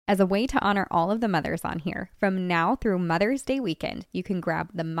As a way to honor all of the mothers on here, from now through Mother's Day weekend, you can grab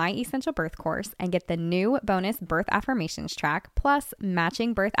the My Essential Birth course and get the new bonus birth affirmations track, plus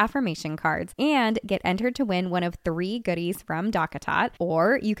matching birth affirmation cards, and get entered to win one of 3 goodies from DocaTot.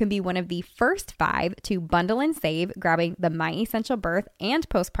 Or you can be one of the first 5 to bundle and save, grabbing the My Essential Birth and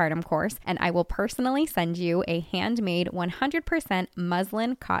postpartum course, and I will personally send you a handmade 100%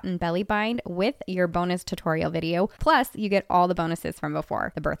 muslin cotton belly bind with your bonus tutorial video. Plus, you get all the bonuses from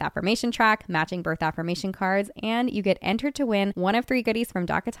before: the birth affirmation track, matching birth affirmation cards, and you get entered to win one of 3 goodies from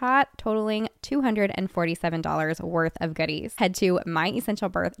DocaTot, totaling $247 worth of goodies. Head to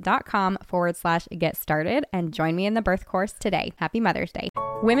myessentialbirth.com/get started and join me in the birth course today. Happy Mother's Day.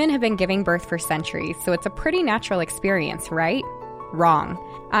 Women have been giving birth for centuries, so it's a pretty natural experience, right? Wrong.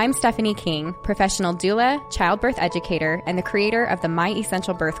 I'm Stephanie King, professional doula, childbirth educator, and the creator of the My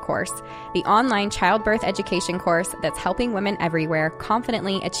Essential Birth course, the online childbirth education course that's helping women everywhere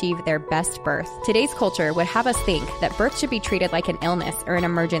confidently achieve their best birth. Today's culture would have us think that birth should be treated like an illness or an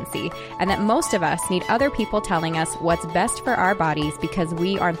emergency, and that most of us need other people telling us what's best for our bodies because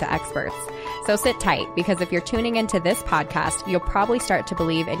we aren't the experts. So sit tight, because if you're tuning into this podcast, you'll probably start to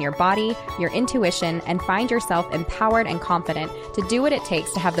believe in your body, your intuition, and find yourself empowered and confident to do what it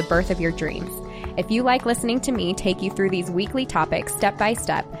takes to have the birth of your dreams. If you like listening to me take you through these weekly topics step by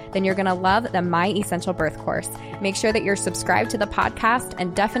step, then you're going to love the My Essential Birth course. Make sure that you're subscribed to the podcast,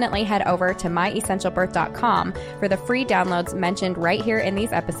 and definitely head over to myessentialbirth.com for the free downloads mentioned right here in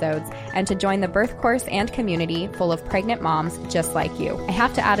these episodes, and to join the birth course and community full of pregnant moms just like you. I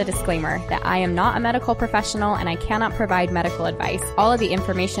have to add a disclaimer that I am not a medical professional and I cannot provide medical advice. All of the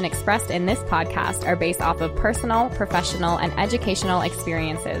information expressed in this podcast are based off of personal, professional, and educational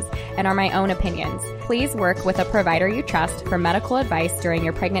experiences and are my own opinions. Please work with a provider you trust for medical advice during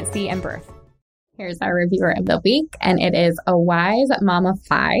your pregnancy and birth. Here's our reviewer of the week, and it is a wise mama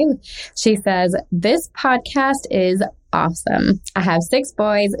 5. She says, "This podcast is awesome. I have 6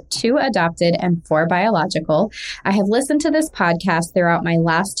 boys, 2 adopted and 4 biological. I have listened to this podcast throughout my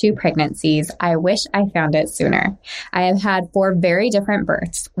last 2 pregnancies. I wish I found it sooner. I have had 4 very different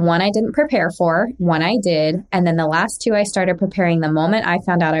births. One I didn't prepare for, one I did, and then the last 2 I started preparing the moment I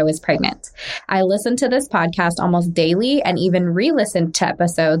found out I was pregnant. I listened to this podcast almost daily and even re-listened to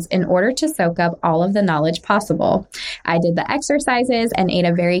episodes in order to soak up all of the knowledge possible. I did the exercises and ate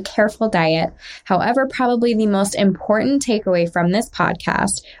a very careful diet. However, probably the most important takeaway from this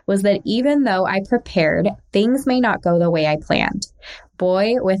podcast was that even though I prepared, things may not go the way I planned.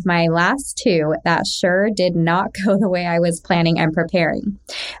 Boy, with my last 2, that sure did not go the way I was planning and preparing.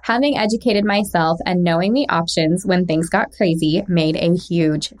 Having educated myself and knowing the options when things got crazy made a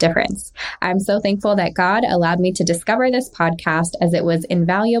huge difference. I'm so thankful that God allowed me to discover this podcast, as it was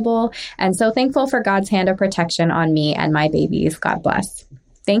invaluable, and so thankful for God's hand of protection on me and my babies. God bless."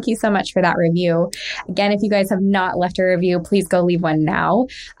 Thank you so much for that review. Again, if you guys have not left a review, please go leave one now.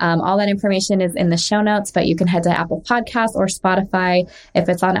 All that information is in the show notes, but you can head to Apple Podcasts or Spotify. If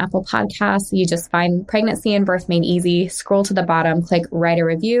it's on Apple Podcasts, you just find Pregnancy and Birth Made Easy, scroll to the bottom, click Write a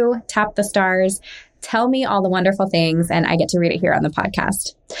Review, tap the stars, tell me all the wonderful things, and I get to read it here on the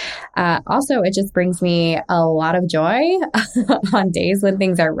podcast. Also, it just brings me a lot of joy on days when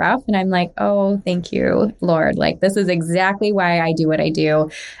things are rough. And I'm like, oh, thank you, Lord. Like, this is exactly why I do what I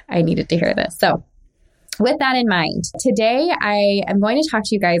do. I needed to hear this. So with that in mind, today I am going to talk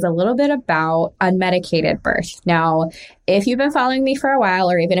to you guys a little bit about unmedicated birth. Now, if you've been following me for a while,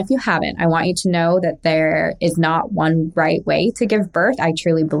 or even if you haven't, I want you to know that there is not one right way to give birth. I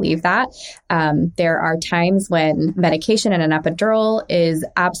truly believe that. There are times when medication and an epidural is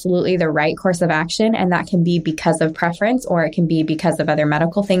absolutely the right course of action, and that can be because of preference, or it can be because of other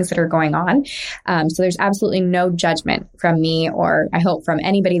medical things that are going on. So there's absolutely no judgment from me, or I hope from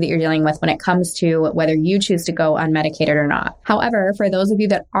anybody that you're dealing with, when it comes to whether you choose to go unmedicated or not. However, for those of you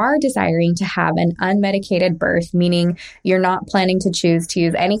that are desiring to have an unmedicated birth, meaning you're not planning to choose to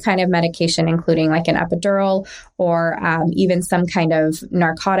use any kind of medication, including like an epidural or even some kind of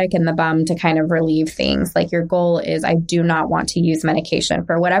narcotic in the bum to kind of relieve things. Like, your goal is, I do not want to use medication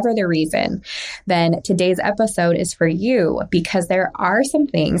for whatever the reason, then today's episode is for you, because there are some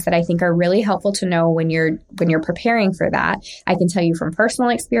things that I think are really helpful to know when you're preparing for that. I can tell you from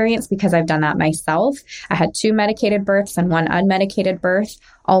personal experience, because I've done that myself. I had 2 medicated births and 1 unmedicated birth.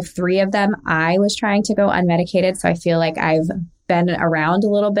 All 3 of them, I was trying to go unmedicated. So I feel like I've been around a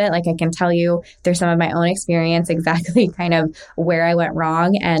little bit, like I can tell you through some of my own experience exactly kind of where I went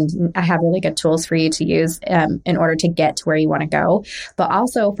wrong. And I have really good tools for you to use in order to get to where you want to go. But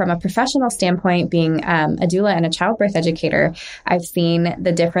also from a professional standpoint, being a doula and a childbirth educator, I've seen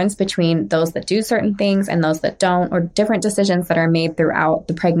the difference between those that do certain things and those that don't, or different decisions that are made throughout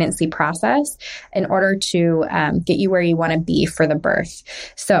the pregnancy process in order to get you where you want to be for the birth.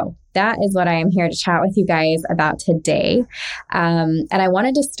 So that is what I am here to chat with you guys about today. And I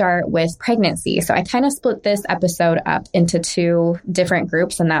wanted to start with pregnancy. So I kind of split this episode up into two different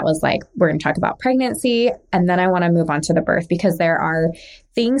groups. And that was like, we're going to talk about pregnancy. And then I want to move on to the birth, because there are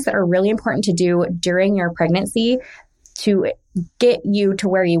things that are really important to do during your pregnancy to get you to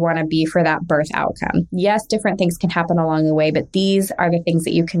where you want to be for that birth outcome. Yes, different things can happen along the way, but these are the things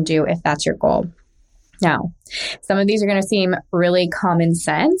that you can do if that's your goal. Now, some of these are going to seem really common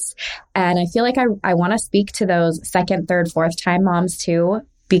sense, and I feel like I want to speak to those second, third, fourth time moms too,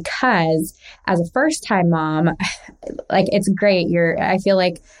 because as a first time mom, like it's great. I feel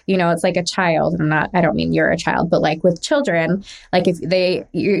like, it's like a child. I don't mean you're a child, but like with children, like if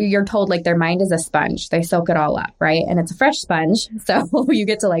you're told like their mind is a sponge, they soak it all up, right? And it's a fresh sponge. So you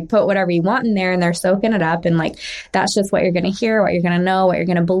get to like put whatever you want in there and they're soaking it up. And like, that's just what you're going to hear, what you're going to know, what you're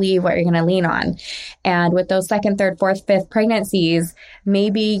going to believe, what you're going to lean on. And with those second, third, fourth, fifth pregnancies,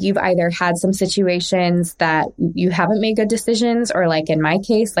 maybe you've either had some situations that you haven't made good decisions, or like in my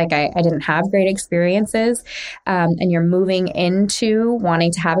case, like I didn't have great experiences, and you're moving into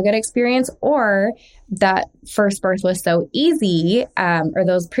wanting to have a good experience, or that first birth was so easy, or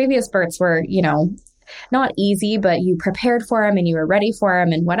those previous births were, not easy, but you prepared for them and you were ready for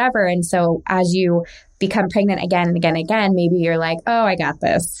them and whatever. And so as you become pregnant again and again and again, maybe you're like, oh, I got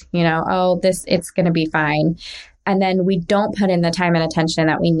this, it's going to be fine. And then we don't put in the time and attention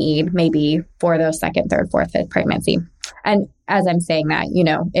that we need maybe for those second, third, fourth, fifth pregnancy. And as I'm saying that,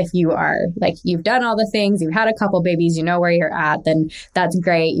 if you are like, you've done all the things, you've had a couple babies, you know where you're at, then that's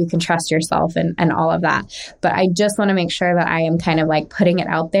great. You can trust yourself and all of that. But I just want to make sure that I am kind of like putting it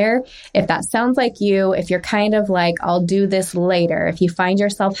out there. If that sounds like you, if you're kind of like, I'll do this later, if you find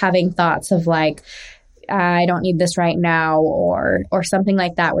yourself having thoughts of like, I don't need this right now, or something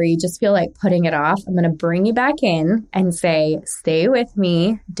like that, where you just feel like putting it off, I'm going to bring you back in and say, stay with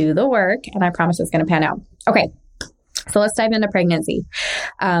me, do the work, and I promise it's going to pan out. Okay. So let's dive into pregnancy.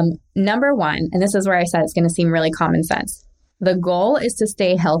 Number one, and this is where I said it's going to seem really common sense. The goal is to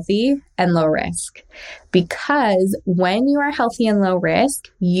stay healthy and low risk, because when you are healthy and low risk,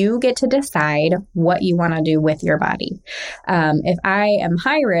 you get to decide what you want to do with your body. If I am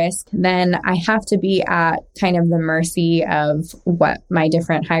high risk, then I have to be at kind of the mercy of what my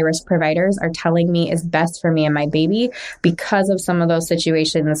different high risk providers are telling me is best for me and my baby, because of some of those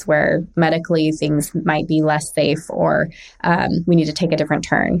situations where medically things might be less safe, or we need to take a different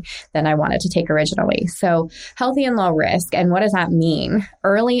turn than I wanted to take originally. So healthy and low risk. And what does that mean?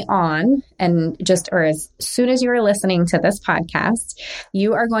 Early on, or as soon as you are listening to this podcast,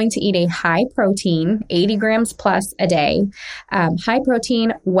 you are going to eat a high protein, 80 grams plus a day, high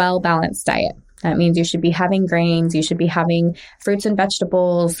protein, well-balanced diet. That means you should be having grains, you should be having fruits and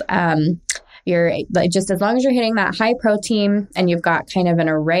vegetables. You're like, just as long as you're hitting that high protein and you've got kind of an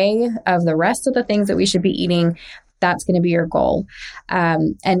array of the rest of the things that we should be eating, that's going to be your goal.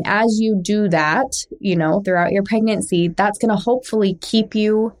 And as you do that, throughout your pregnancy, that's going to hopefully keep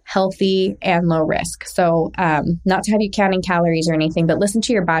you healthy and low risk. So not to have you counting calories or anything, but listen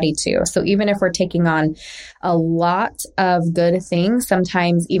to your body too. So even if we're taking on a lot of good things,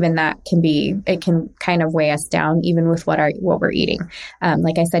 sometimes even it can kind of weigh us down, even with what we're eating.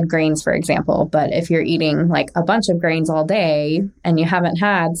 Like I said, grains, for example. But if you're eating like a bunch of grains all day and you haven't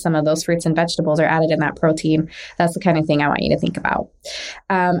had some of those fruits and vegetables or added in that protein, that's the kind of thing I want you to think about.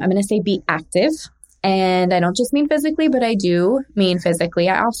 I'm going to say be active. And I don't just mean physically, but I do mean physically.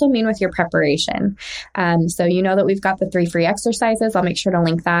 I also mean with your preparation. So you know that we've got the 3 free exercises. I'll make sure to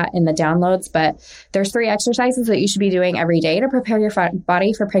link that in the downloads, but there's 3 exercises that you should be doing every day to prepare your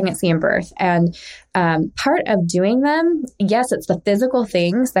body for pregnancy and birth. And part of doing them, yes, it's the physical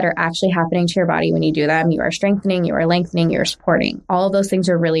things that are actually happening to your body when you do them. You are strengthening, you are lengthening, you are supporting. All of those things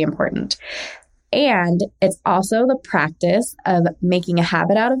are really important. And it's also the practice of making a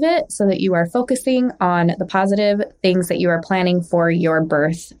habit out of it so that you are focusing on the positive things that you are planning for your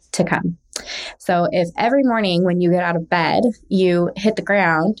birth to come. So if every morning when you get out of bed, you hit the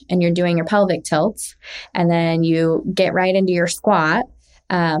ground and you're doing your pelvic tilts, and then you get right into your squat,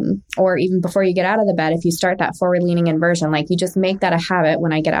 or even before you get out of the bed, if you start that forward leaning inversion, like you just make that a habit.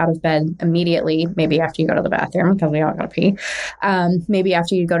 When I get out of bed immediately, maybe after you go to the bathroom, because we all got to pee, maybe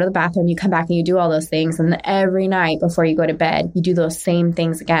after you go to the bathroom, you come back and you do all those things. And then every night before you go to bed, you do those same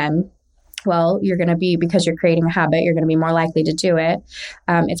things again. Well, you're going to be, because you're creating a habit, you're going to be more likely to do it.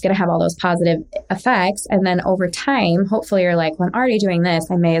 It's going to have all those positive effects. And then over time, hopefully you're like, well, I'm already doing this.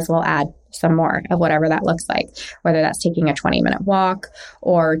 I may as well add some more of whatever that looks like, whether that's taking a 20-minute walk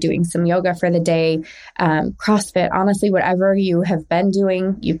or doing some yoga for the day, CrossFit, honestly, whatever you have been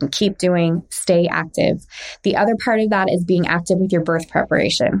doing, you can keep doing, stay active. The other part of that is being active with your birth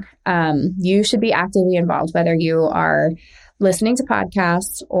preparation. You should be actively involved, whether you are listening to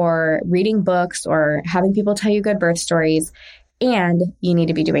podcasts or reading books or having people tell you good birth stories, and you need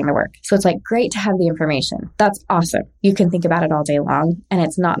to be doing the work. So it's like, great to have the information. That's awesome. You can think about it all day long, and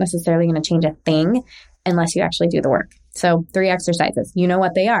it's not necessarily going to change a thing unless you actually do the work. So 3 exercises, you know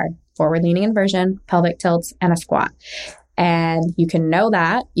what they are: forward leaning inversion, pelvic tilts, and a squat. And you can know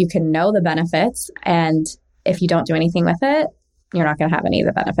that, you can know the benefits. And if you don't do anything with it, you're not going to have any of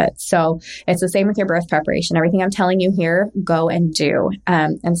the benefits. So it's the same with your birth preparation. Everything I'm telling you here, go and do,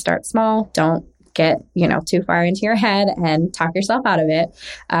 and start small. Don't get, too far into your head and talk yourself out of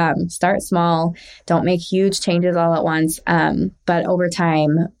it. Start small. Don't make huge changes all at once. But over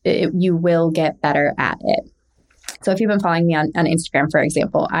time, you will get better at it. So if you've been following me on Instagram, for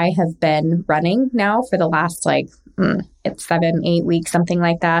example, I have been running now for the last it's 7-8 weeks, something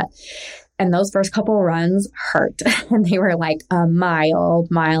like that. And those first couple runs hurt. And they were like a mile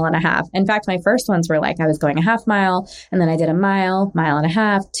and a half. In fact, my first ones were like, I was going a half mile, and then I did a mile and a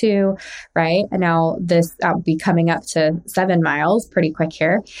half, 2, right? And now I'll be coming up to 7 miles pretty quick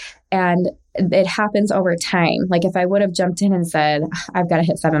here. And it happens over time. Like if I would have jumped in and said, I've got to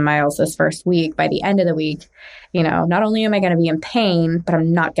hit 7 miles this first week, by the end of the week, not only am I going to be in pain, but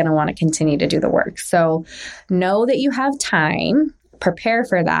I'm not going to want to continue to do the work. So know that you have time. Prepare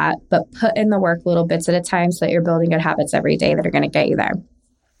for that, but put in the work little bits at a time so that you're building good habits every day that are going to get you there.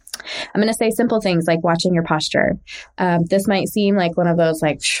 I'm going to say simple things like watching your posture. This might seem like one of those,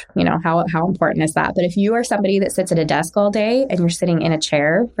 like, how important is that? But if you are somebody that sits at a desk all day and you're sitting in a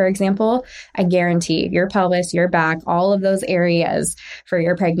chair, for example, I guarantee your pelvis, your back, all of those areas for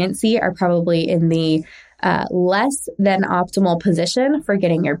your pregnancy are probably in the less than optimal position for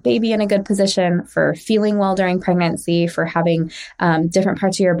getting your baby in a good position, for feeling well during pregnancy, for having different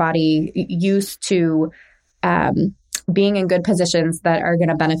parts of your body used to being in good positions that are going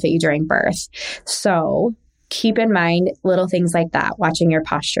to benefit you during birth. So keep in mind little things like that, watching your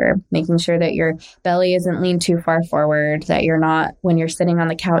posture, making sure that your belly isn't leaned too far forward, that you're not, when you're sitting on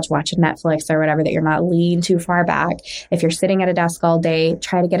the couch watching Netflix or whatever, that you're not leaned too far back. If you're sitting at a desk all day,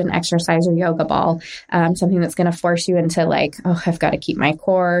 try to get an exercise or yoga ball, something that's going to force you into like, I've got to keep my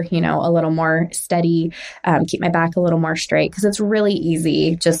core, a little more steady, keep my back a little more straight. Because it's really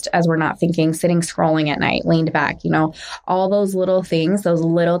easy, just as we're not thinking, sitting scrolling at night, leaned back, all those little things, those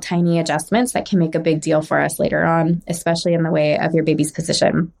little tiny adjustments that can make a big deal for us later on, especially in the way of your baby's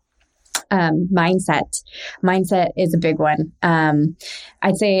position. Mindset is a big one.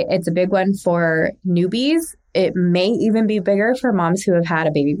 I'd say it's a big one for newbies. It may even be bigger for moms who have had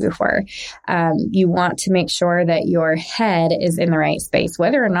a baby before. You want to make sure that your head is in the right space,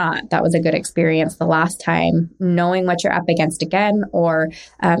 whether or not that was a good experience the last time. Knowing what you're up against again, or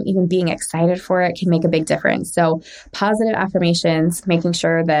even being excited for it, can make a big difference. So positive affirmations, making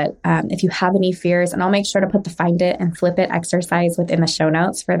sure that if you have any fears, and I'll make sure to put the find it and flip it exercise within the show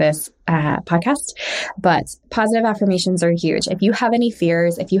notes for this podcast, but positive affirmations are huge. If you have any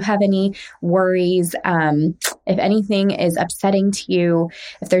fears, if you have any worries, if anything is upsetting to you,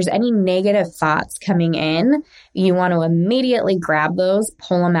 if there's any negative thoughts coming in, you want to immediately grab those,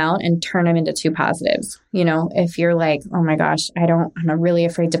 pull them out, and turn them into 2 positives. If you're like, oh my gosh, I'm really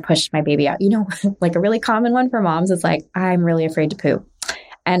afraid to push my baby out. Like a really common one for moms is like, I'm really afraid to poop.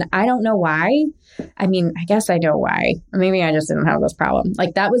 And I don't know why. I guess I know why. Maybe I just didn't have this problem.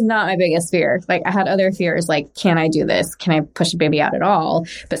 Like that was not my biggest fear. Like I had other fears, like, can I do this? Can I push the baby out at all?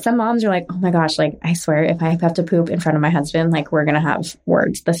 But some moms are like, oh my gosh, like I swear if I have to poop in front of my husband, like we're going to have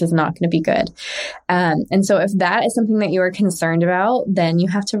words. This is not going to be good. And so if that is something that you are concerned about, then you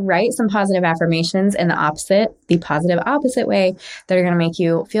have to write some positive affirmations in the positive opposite way, that are going to make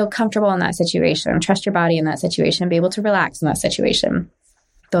you feel comfortable in that situation, trust your body in that situation, be able to relax in that situation.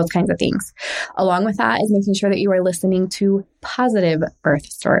 Those kinds of things. Along with that is making sure that you are listening to positive birth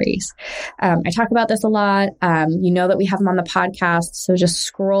stories. I talk about this a lot. You know that we have them on the podcast. So just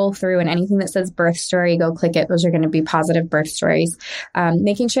scroll through, and anything that says birth story, go click it. Those are going to be positive birth stories.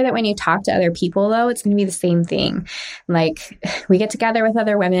 Making sure that when you talk to other people, though, it's going to be the same thing. Like, we get together with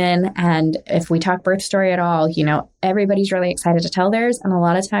other women, and if we talk birth story at all, you know, everybody's really excited to tell theirs. And a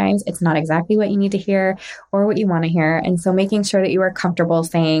lot of times it's not exactly what you need to hear or what you want to hear. And so making sure that you are comfortable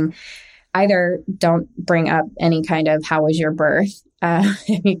saying, either don't bring up any kind of how was your birth.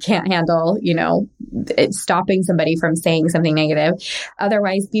 If you can't handle, you know, stopping somebody from saying something negative.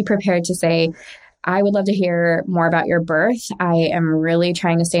 Otherwise, be prepared to say, I would love to hear more about your birth. I am really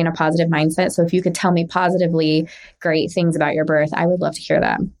trying to stay in a positive mindset. So if you could tell me positively great things about your birth, I would love to hear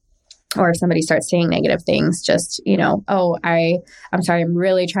them. Or if somebody starts saying negative things, just, you know, I'm sorry, I'm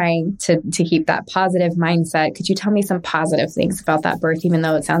really trying to keep that positive mindset. Could you tell me some positive things about that birth, even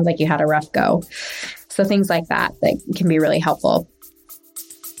though it sounds like you had a rough go? So things like that can be really helpful.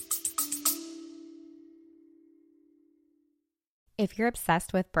 If you're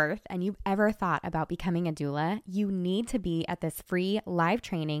obsessed with birth and you've ever thought about becoming a doula, you need to be at this free live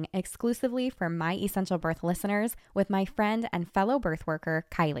training exclusively for My Essential Birth listeners with my friend and fellow birth worker,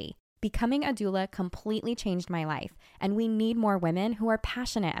 Kylie. Becoming a doula completely changed my life, and we need more women who are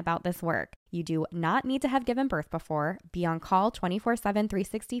passionate about this work. You do not need to have given birth before, be on call 24/7,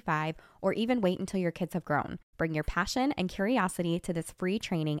 365, or even wait until your kids have grown. Bring your passion and curiosity to this free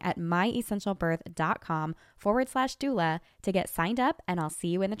training at myessentialbirth.com/doula to get signed up, and I'll see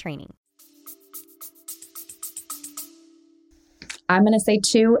you in the training. I'm going to say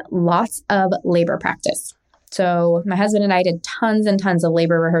too, lots of labor practice. So my husband and I did tons and tons of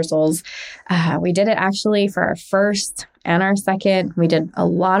labor rehearsals. We did it actually for our first and our second. We did a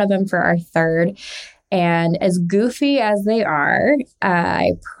lot of them for our third. And as goofy as they are,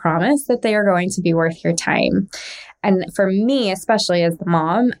 I promise that they are going to be worth your time. And for me, especially as the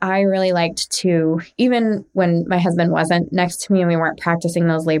mom, I really liked to, even when my husband wasn't next to me and we weren't practicing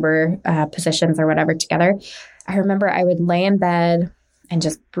those labor positions or whatever together, I remember I would lay in bed and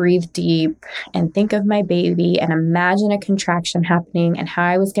just breathe deep and think of my baby and imagine a contraction happening and how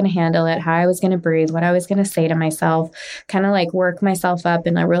I was going to handle it, how I was going to breathe, what I was going to say to myself, kind of like work myself up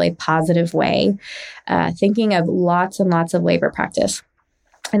in a really positive way, thinking of lots and lots of labor practice.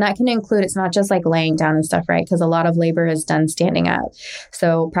 And that can include, it's not just like laying down and stuff, right? Because a lot of labor is done standing up.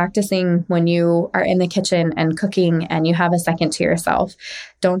 So practicing when you are in the kitchen and cooking and you have a second to yourself,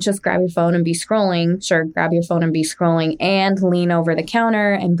 don't just grab your phone and be scrolling. Sure, grab your phone and be scrolling and lean over the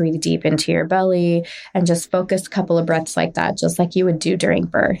counter and breathe deep into your belly and just focus a couple of breaths like that, just like you would do during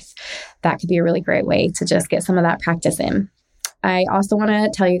birth. That could be a really great way to just get some of that practice in. I also want to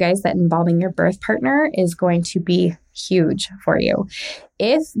tell you guys that involving your birth partner is going to be huge for you.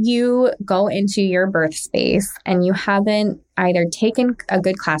 If you go into your birth space and you haven't either taken a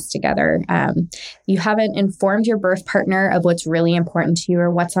good class together, you haven't informed your birth partner of what's really important to you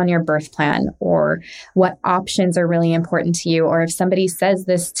or what's on your birth plan or what options are really important to you, or if somebody says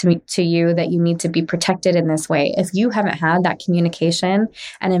this to you that you need to be protected in this way, if you haven't had that communication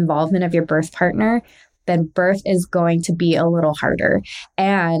and involvement of your birth partner, then birth is going to be a little harder.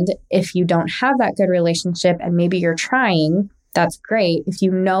 And if you don't have that good relationship and maybe you're trying, that's great. If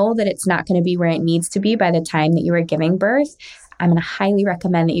you know that it's not going to be where it needs to be by the time that you are giving birth, I'm going to highly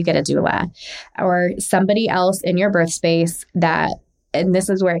recommend that you get a doula or somebody else in your birth space that, and this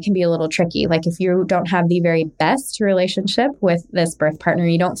is where it can be a little tricky. Like if you don't have the very best relationship with this birth partner,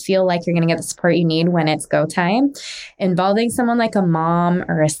 you don't feel like you're going to get the support you need when it's go time, involving someone like a mom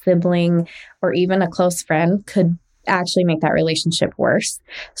or a sibling or even a close friend could actually make that relationship worse.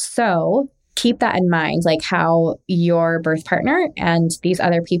 So keep that in mind, like how your birth partner and these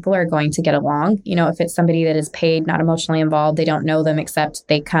other people are going to get along. You know, if it's somebody that is paid, not emotionally involved, they don't know them except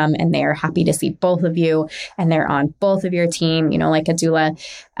they come and they are happy to see both of you and they're on both of your team, you know, like a doula,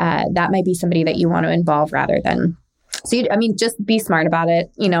 that might be somebody that you want to involve rather than. So, just be smart about it,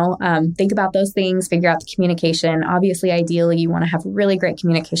 think about those things, figure out the communication. Obviously, ideally, you want to have really great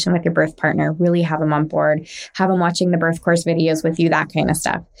communication with your birth partner, really have them on board, have them watching the birth course videos with you, that kind of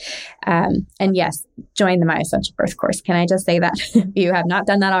stuff. And yes, join the My Essential Birth course. Can I just say that if you have not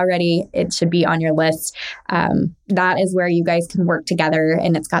done that already, it should be on your list. That is where you guys can work together,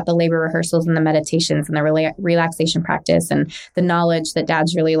 and it's got the labor rehearsals and the meditations and the relaxation practice and the knowledge that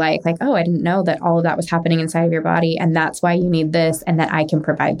dads really like, oh, I didn't know that all of that was happening inside of your body. And that's why you need this and that I can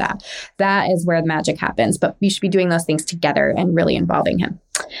provide that. That is where the magic happens. But you should be doing those things together and really involving him.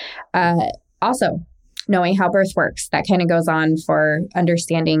 Also, knowing how birth works, that kind of goes on for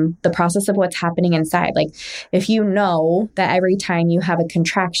understanding the process of what's happening inside. Like if you know that every time you have a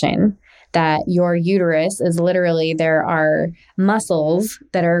contraction, that your uterus is literally, there are muscles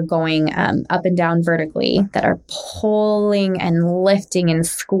that are going up and down vertically that are pulling and lifting and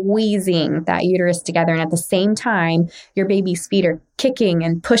squeezing that uterus together. And at the same time, your baby's feet are kicking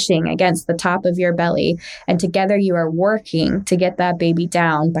and pushing against the top of your belly. And together you are working to get that baby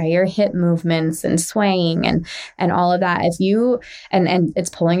down by your hip movements and swaying and all of that. If you, and it's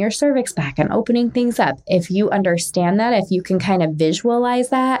pulling your cervix back and opening things up. If you understand that, if you can kind of visualize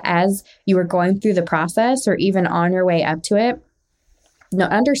that as you are going through the process or even on your way up to it,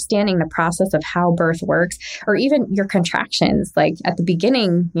 understanding the process of how birth works, or even your contractions, like at the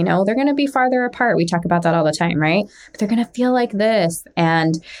beginning, they're going to be farther apart. We talk about that all the time, right? But they're going to feel like this.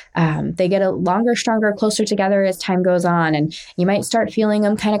 And they get a longer, stronger, closer together as time goes on. And you might start feeling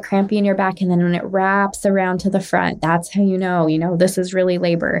them kind of crampy in your back. And then when it wraps around to the front, that's how you know, this is really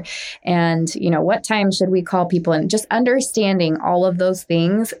labor. And, what time should we call people? And just understanding all of those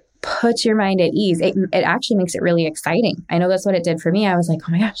things puts your mind at ease. It actually makes it really exciting. I know that's what it did for me. I was like,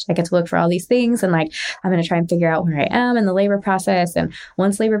 oh my gosh, I get to look for all these things. And like, I'm going to try and figure out where I am in the labor process. And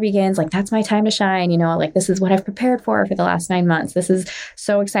once labor begins, like, that's my time to shine. Like, this is what I've prepared for the last 9 months. This is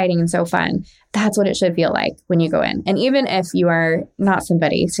so exciting and so fun. That's what it should feel like when you go in. And even if you are not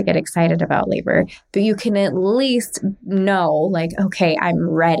somebody to get excited about labor, but you can at least know, like, okay, I'm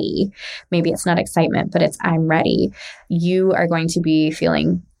ready. Maybe it's not excitement, but it's I'm ready. You are going to be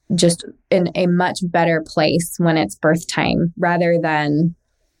feeling just in a much better place when it's birth time, rather than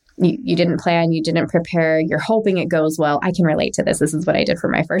you didn't plan, you didn't prepare, you're hoping it goes well. I can relate to this. This is what I did for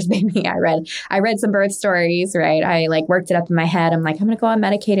my first baby. I read some birth stories, right? I worked it up in my head. I'm like, I'm going to go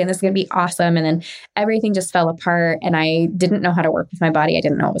Unmedicated and this is going to be awesome. And then everything just fell apart and I didn't know how to work with my body. I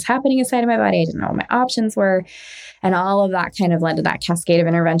didn't know what was happening inside of my body. I didn't know what my options were. And all of that kind of led to that cascade of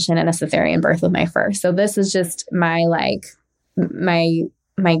intervention and a cesarean birth with my first. So this is just my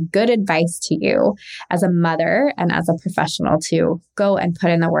good advice to you as a mother and as a professional to go and put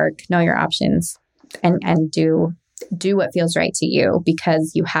in the work, know your options, and do what feels right to you,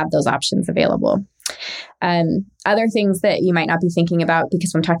 because you have those options available. Other things that you might not be thinking about,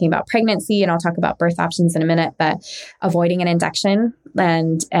 because I'm talking about pregnancy and I'll talk about birth options in a minute, but avoiding an induction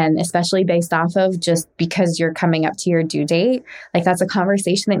and especially based off of just because you're coming up to your due date, like that's a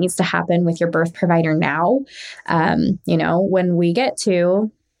conversation that needs to happen with your birth provider now.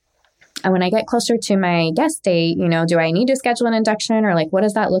 When I get closer to my guest date, do I need to schedule an induction, or what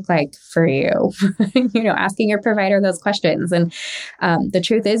does that look like for you? Asking your provider those questions. And the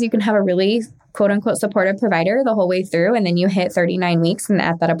truth is, you can have a really quote unquote supportive provider the whole way through. And then you hit 39 weeks. And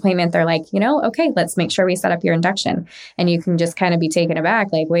at that appointment, they're like, okay, let's make sure we set up your induction. And you can just kind of be taken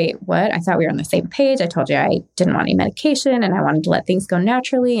aback. Like, wait, what? I thought we were on the same page. I told you I didn't want any medication and I wanted to let things go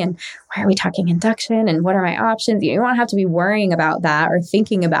naturally. And why are we talking induction? And what are my options? You don't have to be worrying about that or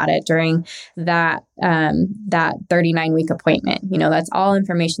thinking about it during that 39-week appointment. That's all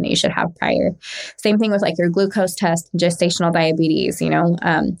information that you should have prior. Same thing with your glucose test, gestational diabetes.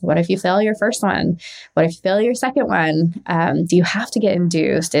 What if you fail your first one? What if you fail your second one? Do you have to get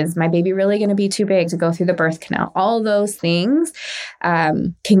induced? Is my baby really going to be too big to go through the birth canal? All those things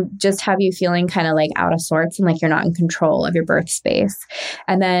can just have you feeling kind of out of sorts and you're not in control of your birth space.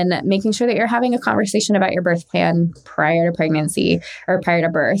 And then making sure that you're having a conversation about your birth plan prior to pregnancy or prior to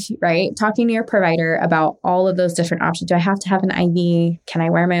birth, right? Talking to your provider about all of those different options. Do I have to have an IV? Can I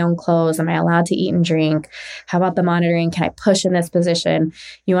wear my own clothes? Am I allowed to eat and drink? How about the monitoring? Can I push in this position?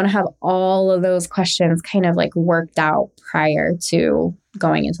 You want to have all of those questions kind of worked out prior to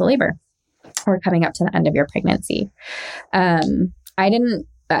going into labor or coming up to the end of your pregnancy. I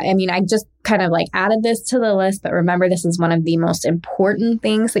just kind of added this to the list, but remember, this is one of the most important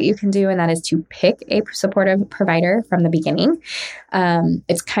things that you can do, and that is to pick a supportive provider from the beginning.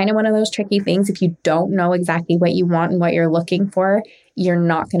 It's kind of one of those tricky things. If you don't know exactly what you want and what you're looking for, you're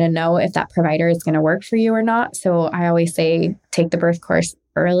not going to know if that provider is going to work for you or not. So I always say, take the birth course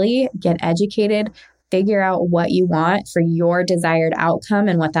early, get educated, figure out what you want for your desired outcome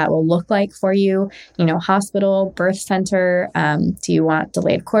and what that will look like for you. Hospital, birth center. Do you want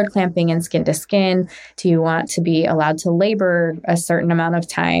delayed cord clamping and skin to skin? Do you want to be allowed to labor a certain amount of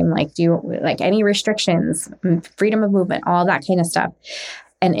time? Do you any restrictions, freedom of movement, all that kind of stuff?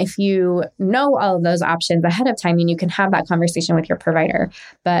 And if you know all of those options ahead of time, then you can have that conversation with your provider.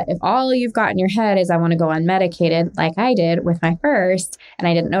 But if all you've got in your head is I want to go unmedicated, like I did with my first, and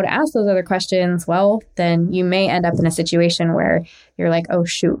I didn't know to ask those other questions, well, then you may end up in a situation where you're like, oh,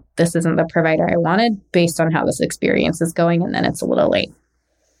 shoot, this isn't the provider I wanted based on how this experience is going. And then it's a little late.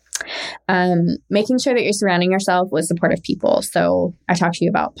 Making sure that you're surrounding yourself with supportive people. So I talked to you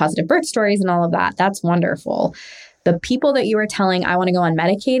about positive birth stories and all of that. That's wonderful. The people that you are telling, I want to go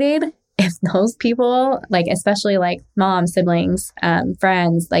unmedicated, if those people, like, especially like mom, siblings,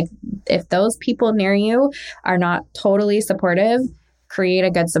 friends, like if those people near you are not totally supportive, create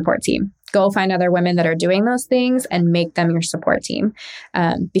a good support team. Go find other women that are doing those things and make them your support team.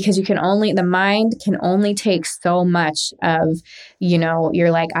 Because the mind can only take so much of,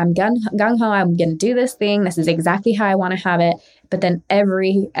 you're like, I'm gung-ho, I'm going to do this thing. This is exactly how I want to have it. But then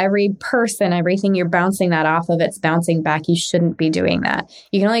every person, everything you're bouncing that off of, it's bouncing back. You shouldn't be doing that.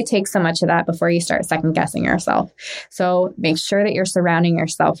 You can only take so much of that before you start second guessing yourself. So make sure that you're surrounding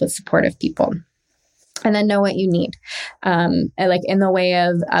yourself with supportive people. And then know what you need. And like in the way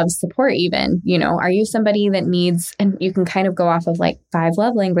of support even, are you somebody that needs, and you can kind of go off of like 5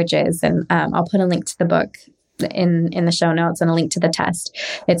 love languages. And I'll put a link to the book in the show notes and a link to the test.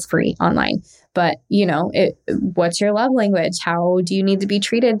 It's free online. But, what's your love language? How do you need to be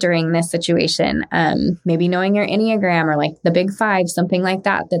treated during this situation? Maybe knowing your Enneagram or like the big 5, something like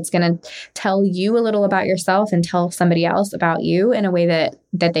that, that's going to tell you a little about yourself and tell somebody else about you in a way that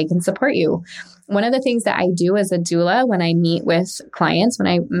they can support you. One of the things that I do as a doula when I meet with clients, when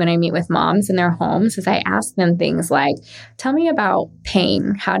I meet with moms in their homes, is I ask them things like, tell me about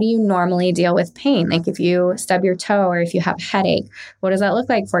pain. How do you normally deal with pain? Like if you stub your toe or if you have a headache, what does that look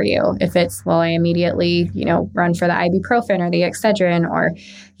like for you? If it's, well, I immediately, run for the ibuprofen or the Excedrin or,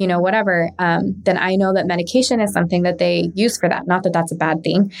 whatever, then I know that medication is something that they use for that. Not that that's a bad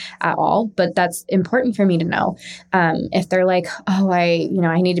thing at all, but that's important for me to know. If they're like, oh, I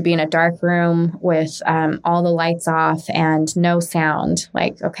need to be in a dark room with all the lights off and no sound,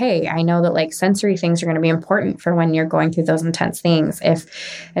 like, okay, I know that like sensory things are going to be important for when you're going through those intense things. If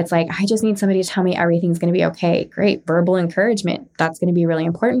it's like, I just need somebody to tell me everything's going to be okay, great. Verbal encouragement, that's going to be really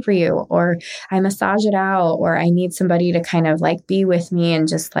important for you. Or I massage it out, or I need somebody to kind of like be with me and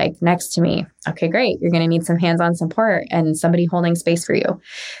just like next to me. Okay, great. You're going to need some hands-on support and somebody holding space for you.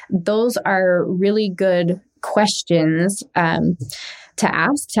 Those are really good questions to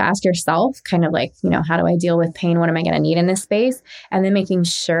ask yourself, kind of like, how do I deal with pain? What am I going to need in this space? And then making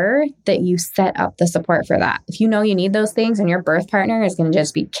sure that you set up the support for that. If you know you need those things and your birth partner is going to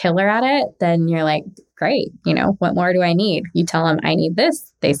just be killer at it, then you're like, great, what more do I need? You tell them, I need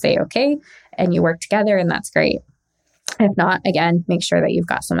this. They say, okay. And you work together, and that's great. If not, again, make sure that you've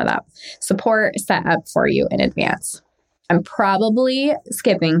got some of that support set up for you in advance. I'm probably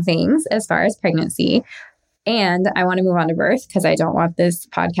skipping things as far as pregnancy. And I want to move on to birth because I don't want this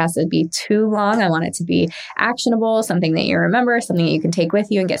podcast to be too long. I want it to be actionable, something that you remember, something that you can take with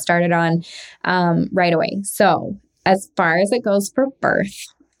you and get started on right away. So as far as it goes for birth,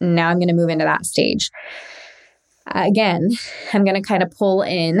 now I'm going to move into that stage. Again, I'm going to kind of pull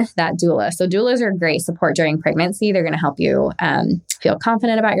in that doula. So doulas are great support during pregnancy. They're going to help you feel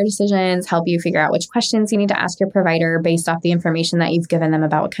confident about your decisions, help you figure out which questions you need to ask your provider based off the information that you've given them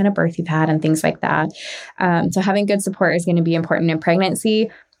about what kind of birth you've had and things like that. So having good support is going to be important in pregnancy,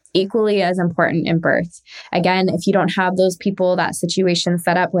 equally as important in birth. Again, if you don't have those people, that situation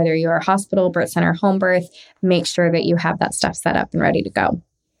set up, whether you're a hospital, birth center, home birth, make sure that you have that stuff set up and ready to go.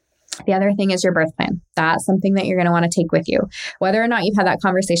 The other thing is your birth plan. That's something that you're going to want to take with you, whether or not you've had that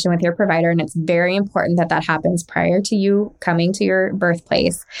conversation with your provider. And it's very important that that happens prior to you coming to your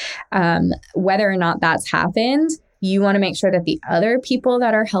birthplace. Whether or not that's happened, you want to make sure that the other people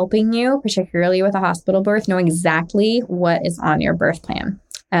that are helping you, particularly with a hospital birth, know exactly what is on your birth plan.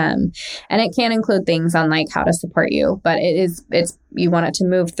 And it can include things on like how to support you, but you want it to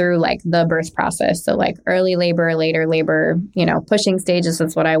move through like the birth process. So like early labor, later labor, pushing stages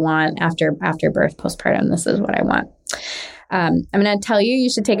is what I want. After birth, postpartum, this is what I want. I'm going to tell you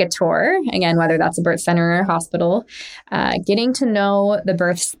should take a tour, again, whether that's a birth center or a hospital, getting to know the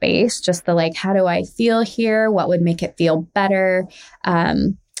birth space, just the like, how do I feel here? What would make it feel better?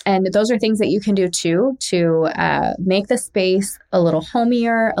 And those are things that you can do too to make the space a little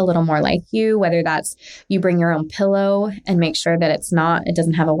homier, a little more like you, whether that's you bring your own pillow and make sure that it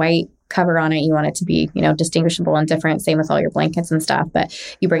doesn't have a white cover on it. You want it to be, distinguishable and different. Same with all your blankets and stuff. But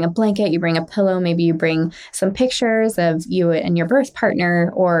you bring a blanket, you bring a pillow, maybe you bring some pictures of you and your birth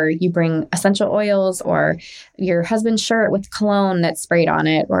partner, or you bring essential oils or your husband's shirt with cologne that's sprayed on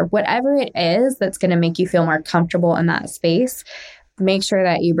it, or whatever it is that's going to make you feel more comfortable in that space. Make sure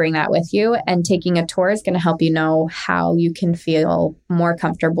that you bring that with you, and taking a tour is going to help you know how you can feel more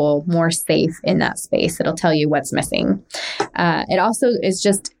comfortable, more safe in that space. It'll tell you what's missing. It also is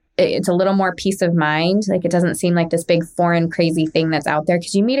it's a little more peace of mind. Like it doesn't seem like this big foreign crazy thing that's out there,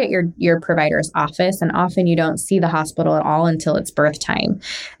 because you meet at your provider's office, and often you don't see the hospital at all until it's birth time.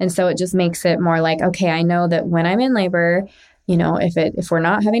 And so it just makes it more like, okay, I know that when I'm in labor, if we're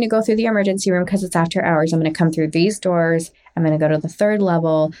not having to go through the emergency room because it's after hours, I'm going to come through these doors. I'm going to go to the third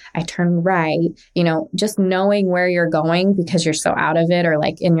level. I turn right, just knowing where you're going because you're so out of it, or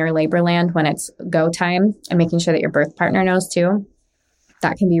like in your labor land when it's go time, and making sure that your birth partner knows too.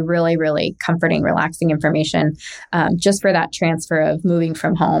 That can be really, really comforting, relaxing information, just for that transfer of moving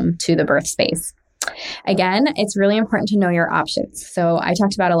from home to the birth space. Again, it's really important to know your options. So I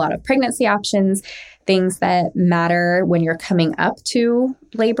talked about a lot of pregnancy options, things that matter when you're coming up to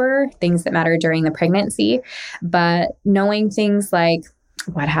labor, things that matter during the pregnancy, but knowing things like,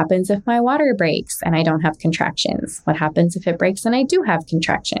 what happens if my water breaks and I don't have contractions? What happens if it breaks and I do have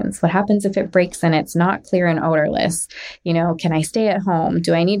contractions? What happens if it breaks and it's not clear and odorless? Can I stay at home?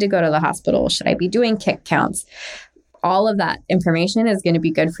 Do I need to go to the hospital? Should I be doing kick counts? All of that information is going to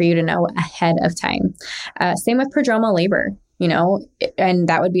be good for you to know ahead of time. Same with prodromal labor, and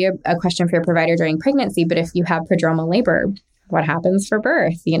that would be a question for your provider during pregnancy. But if you have prodromal labor, what happens for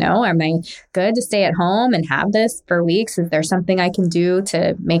birth? Am I good to stay at home and have this for weeks? Is there something I can do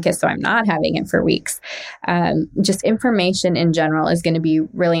to make it so I'm not having it for weeks? Just information in general is going to be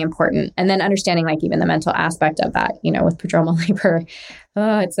really important. And then understanding like even the mental aspect of that, with prodromal labor,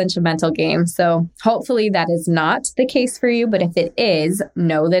 it's such a mental game. So hopefully that is not the case for you. But if it is,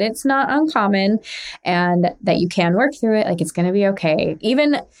 know that it's not uncommon and that you can work through it. Like it's going to be okay.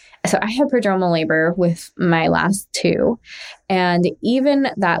 So I had prodromal labor with my last two. And even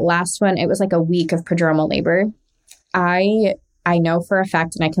that last one, it was like a week of prodromal labor. I know for a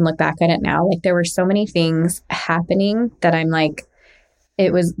fact, and I can look back at it now, like there were so many things happening that I'm like,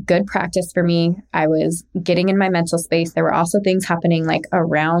 it was good practice for me. I was getting in my mental space. There were also things happening like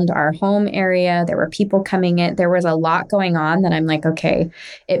around our home area. There were people coming in. There was a lot going on that I'm like, okay,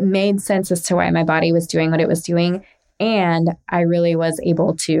 it made sense as to why my body was doing what it was doing. And I really was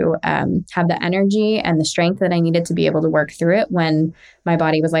able to have the energy and the strength that I needed to be able to work through it when my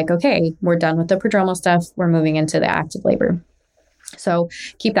body was like, okay, we're done with the prodromal stuff. We're moving into the active labor. So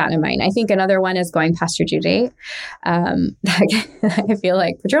keep that in mind. I think another one is going past your due date. I feel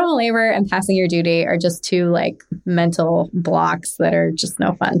like prodromal labor and passing your due date are just two like mental blocks that are just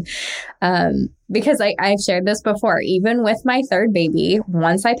no fun. Because I've shared this before, even with my third baby,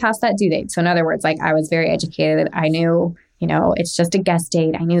 once I passed that due date. So in other words, like I was very educated. I knew, it's just a guess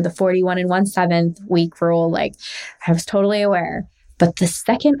date. I knew the 41 1/7 week rule. Like I was totally aware. But the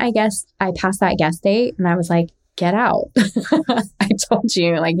second I passed that guess date and I was like, get out. I told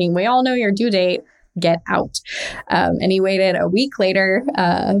you, like, we all know your due date, get out. And he waited a week later,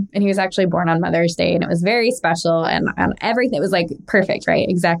 and he was actually born on Mother's Day, and it was very special, and everything, it was like perfect, right?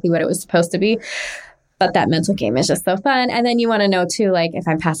 Exactly what it was supposed to be. But that mental game is just so fun. And then you want to know too, like, if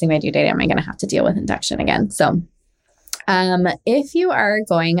I'm passing my due date, am I going to have to deal with induction again? So if you are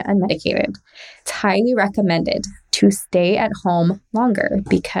going unmedicated, it's highly recommended to stay at home longer,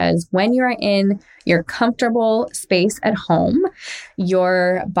 because when you are in your comfortable space at home,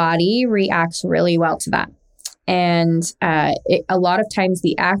 your body reacts really well to that. And a lot of times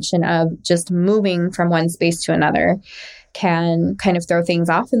the action of just moving from one space to another can kind of throw things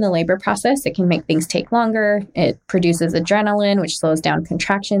off in the labor process. It can make things take longer. It produces adrenaline, which slows down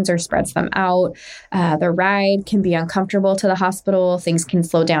contractions or spreads them out. The ride can be uncomfortable to the hospital. Things can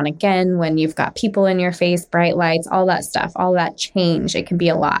slow down again when you've got people in your face, bright lights, all that stuff, all that change. It can be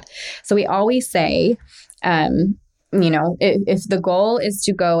a lot. So we always say, if the goal is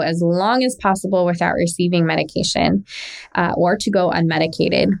to go as long as possible without receiving medication or to go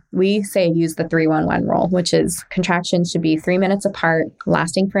unmedicated, we say use the 3-1-1 rule, which is contractions should be 3 minutes apart,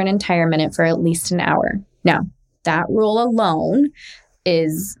 lasting for an entire minute for at least an hour. Now, that rule alone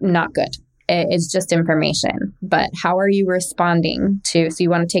is not good. It's just information. But how are you responding to? So you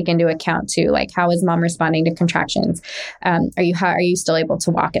want to take into account too, like how is mom responding to contractions? Are you still able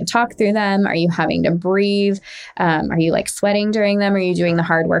to walk and talk through them? Are you having to breathe? Are you like sweating during them? Are you doing the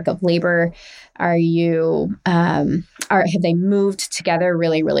hard work of labor? Have they moved together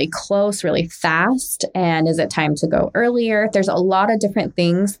really, really close, really fast? And is it time to go earlier? There's a lot of different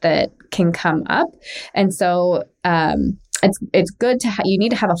things that can come up. And so, it's good to you need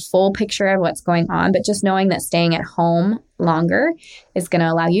to have a full picture of what's going on, but just knowing that staying at home longer is going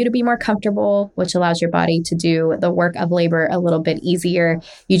to allow you to be more comfortable, which allows your body to do the work of labor a little bit easier.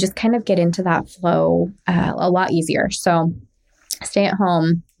 You just kind of get into that flow a lot easier. So stay at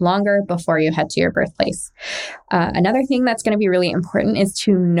home longer before you head to your birthplace. Another thing that's going to be really important is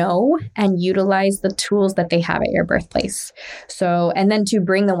to know and utilize the tools that they have at your birthplace. So, and then to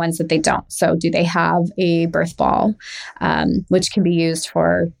bring the ones that they don't. So do they have a birth ball, which can be used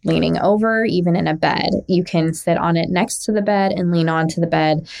for leaning over, even in a bed. You can sit on it next to the bed and lean onto the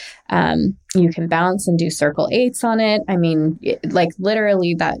bed. You can bounce and do circle 8s on it. I mean, like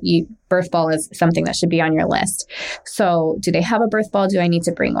literally birth ball is something that should be on your list. So do they have a birth ball? Do I need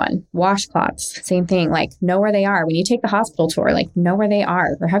to bring one? Washcloths, same thing, like know where they are. When you take the hospital tour, like know where they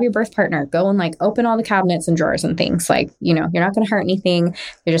are, or have your birth partner go and like open all the cabinets and drawers and things. Like, you're not going to hurt anything.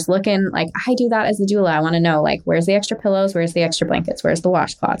 You're just looking. Like, I do that as a doula. I want to know, like, where's the extra pillows? Where's the extra blankets? Where's the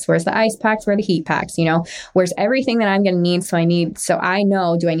washcloths? Where's the ice packs? Where are the heat packs? Where's everything that I'm going to need? So I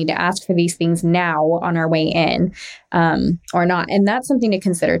know, do I need to ask for these things now on our way in, or not? And that's something to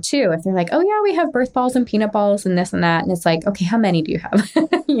consider too. If they're like, oh yeah, we have birth balls and peanut balls and this and that. And it's like, okay, how many do you have?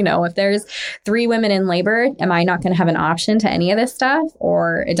 If there's 3 women in labor, am I not going to have an option to any of this stuff?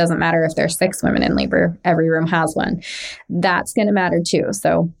 Or it doesn't matter if there's 6 women in labor, every room has one. That's going to matter too.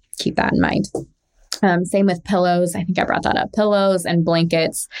 So keep that in mind. Same with pillows. I think I brought that up. Pillows and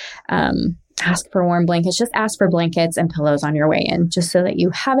blankets. Ask for warm blankets. Just ask for blankets and pillows on your way in, just so that you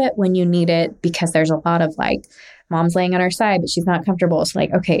have it when you need it, because there's a lot of like, mom's laying on her side, but she's not comfortable. So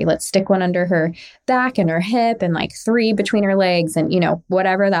like, okay, let's stick one under her back and her hip and like 3 between her legs and,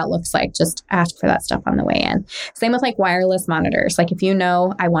 whatever that looks like, just ask for that stuff on the way in. Same with like wireless monitors. Like if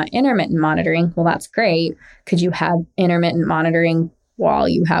I want intermittent monitoring, well, that's great. Could you have intermittent monitoring while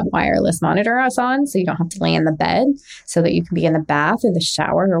you have wireless monitors on, so you don't have to lay in the bed, so that you can be in the bath or the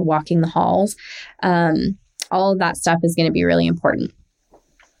shower or walking the halls? All of that stuff is going to be really important.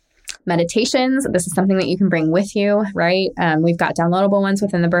 Meditations. This is something that you can bring with you, right? We've got downloadable ones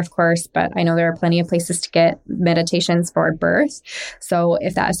within the birth course, but I know there are plenty of places to get meditations for birth. So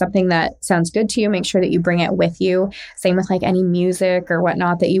if that is something that sounds good to you, make sure that you bring it with you. Same with like any music or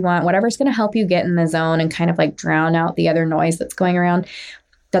whatnot that you want, whatever's going to help you get in the zone and kind of like drown out the other noise that's going around.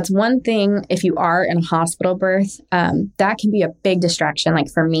 That's one thing. If you are in a hospital birth, that can be a big distraction.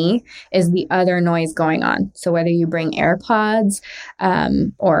 Like for me, is the other noise going on. So whether you bring AirPods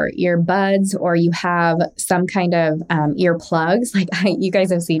or earbuds, or you have some kind of earplugs, like you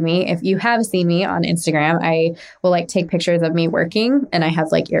guys have seen me. If you have seen me on Instagram, I will like take pictures of me working, and I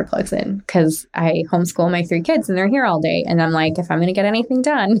have like earplugs in, because I homeschool my 3 kids and they're here all day. And I'm like, if I'm going to get anything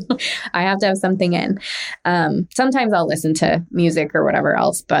done, I have to have something in. Sometimes I'll listen to music or whatever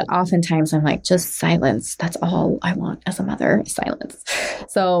else. But oftentimes I'm like, just silence. That's all I want as a mother, silence.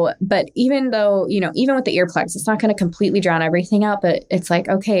 So, but even though, even with the earplugs, it's not going to completely drown everything out, but it's like,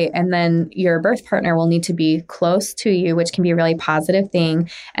 okay. And then your birth partner will need to be close to you, which can be a really positive thing.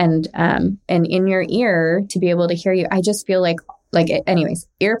 And in your ear to be able to hear you. I just feel like anyways,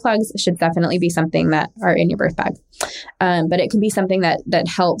 earplugs should definitely be something that are in your birth bag. But it can be something that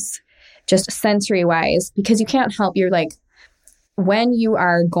helps just sensory wise, because you can't help, you're like, when you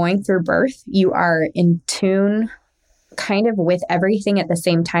are going through birth, you are in tune kind of with everything at the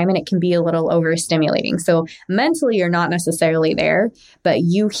same time, and it can be a little overstimulating. So mentally, you're not necessarily there, but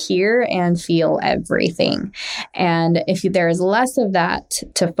you hear and feel everything. And if there is less of that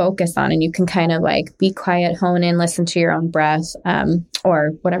to focus on, and you can kind of like be quiet, hone in, listen to your own breath,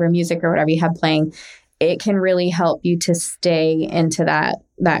 or whatever music or whatever you have playing, it can really help you to stay into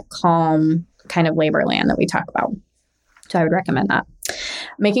that calm kind of labor land that we talk about. So I would recommend that.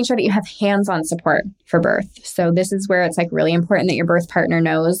 Making sure that you have hands-on support for birth. So this is where it's like really important that your birth partner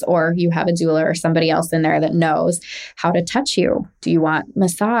knows, or you have a doula or somebody else in there that knows how to touch you. Do you want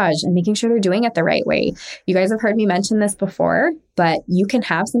massage? And making sure they're doing it the right way. You guys have heard me mention this before, but you can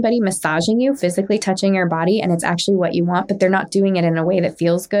have somebody massaging you, physically touching your body, and it's actually what you want, but they're not doing it in a way that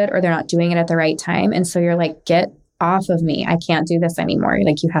feels good, or they're not doing it at the right time. And so you're like, get off of me. I can't do this anymore.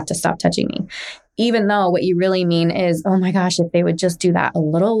 Like, you have to stop touching me. Even though what you really mean is, oh my gosh, if they would just do that a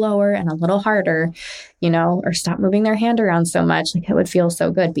little lower and a little harder, or stop moving their hand around so much, like it would feel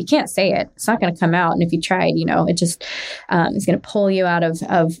so good. But you can't say it. It's not going to come out. And if you tried, it just is going to pull you out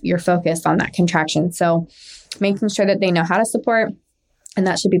of your focus on that contraction. So making sure that they know how to support, and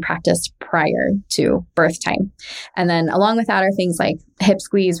that should be practiced prior to birth time. And then along with that are things like hip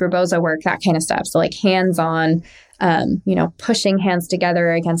squeeze, rebozo work, that kind of stuff. So like hands-on, pushing hands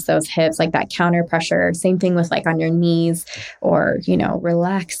together against those hips, like that counter pressure. Same thing with like on your knees, or,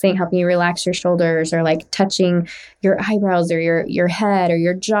 relaxing, helping you relax your shoulders, or like touching your eyebrows or your head or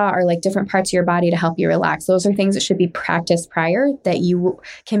your jaw, or like different parts of your body to help you relax. Those are things that should be practiced prior, that you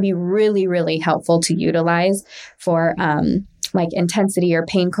can be really, really helpful to utilize for like intensity or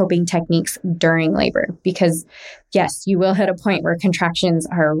pain coping techniques during labor. Because yes, you will hit a point where contractions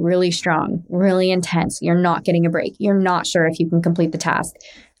are really strong, really intense. You're not getting a break. You're not sure if you can complete the task.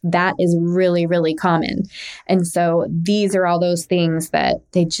 That is really, really common. And so these are all those things that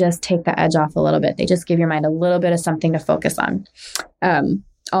they just take the edge off a little bit. They just give your mind a little bit of something to focus on.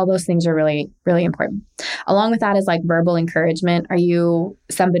 All those things are really, really important. Along with that is like verbal encouragement. Are you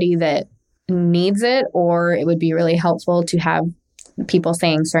somebody that needs it, or it would be really helpful to have people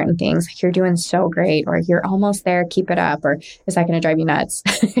saying certain things like, you're doing so great, or you're almost there, keep it up, or is that going to drive you nuts?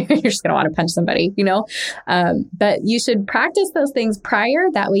 You're just going to want to punch somebody, but you should practice those things prior.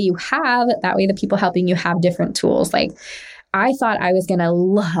 That way the people helping you have different tools. Like I thought I was going to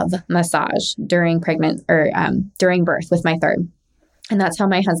love massage during during birth with my third. And that's how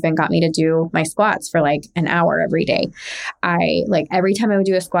my husband got me to do my squats for like an hour every day. Every time I would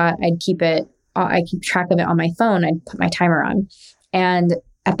do a squat, I keep track of it on my phone. I'd put my timer on. And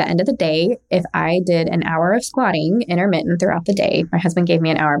at the end of the day, if I did an hour of squatting intermittent throughout the day, my husband gave me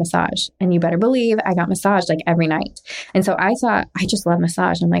an hour massage. And you better believe I got massaged like every night. And so I thought, I just love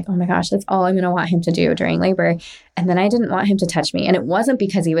massage. I'm like, oh my gosh, that's all I'm going to want him to do during labor. And then I didn't want him to touch me. And it wasn't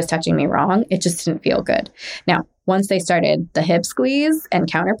because he was touching me wrong. It just didn't feel good. Now, once they started the hip squeeze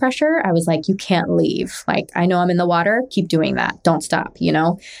and counter pressure, I was like, you can't leave. Like, I know I'm in the water. Keep doing that. Don't stop,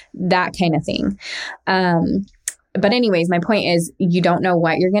 that kind of thing. But anyways, my point is you don't know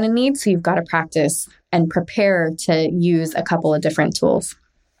what you're going to need. So you've got to practice and prepare to use a couple of different tools.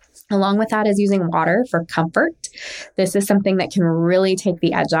 Along with that is using water for comfort. This is something that can really take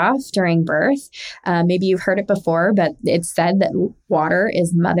the edge off during birth. Maybe you've heard it before, but it's said that water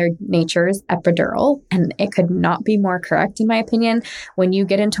is Mother Nature's epidural, and it could not be more correct in my opinion. When you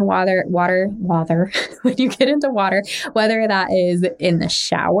get into water, when you get into water, whether that is in the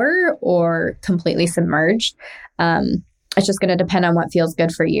shower or completely submerged, it's just going to depend on what feels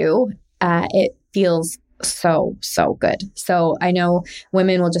good for you. It feels so good. So I know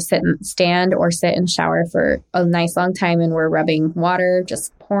women will just stand or sit and shower for a nice long time, and we're rubbing water,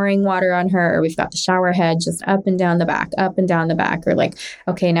 just pouring water on her, or we've got the shower head just up and down the back, or like,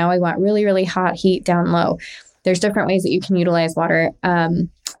 okay, now I want really, really hot heat down low. There's different ways that you can utilize water.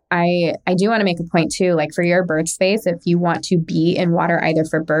 I do want to make a point too, like for your birth space, if you want to be in water either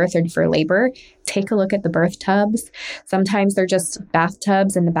for birth or for labor, take a look at the birth tubs. Sometimes they're just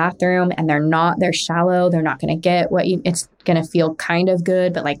bathtubs in the bathroom, and they're shallow. They're not going to get it's going to feel kind of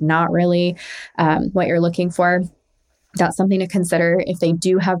good, but like not really what you're looking for. That's something to consider. If they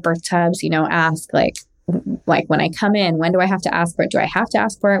do have birth tubs, ask like when I come in, when do I have to ask for it? Do I have to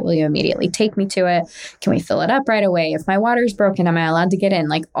ask for it? Will you immediately take me to it? Can we fill it up right away? If my water's broken, am I allowed to get in?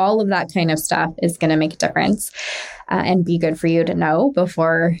 Like all of that kind of stuff is going to make a difference and be good for you to know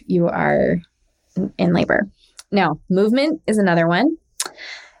before you are in labor. Now, movement is another one.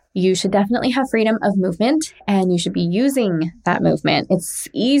 You should definitely have freedom of movement, and you should be using that movement. It's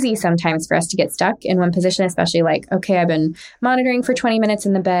easy sometimes for us to get stuck in one position, especially like, okay, I've been monitoring for 20 minutes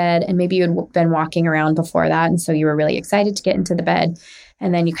in the bed, and maybe you had been walking around before that. And so you were really excited to get into the bed.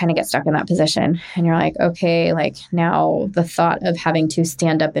 And then you kind of get stuck in that position and you're like, okay, like now the thought of having to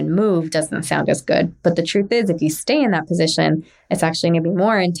stand up and move doesn't sound as good. But the truth is, if you stay in that position, it's actually going to be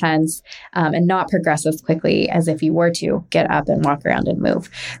more intense and not progress as quickly as if you were to get up and walk around and move.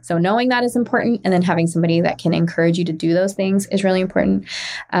 So knowing that is important. And then having somebody that can encourage you to do those things is really important.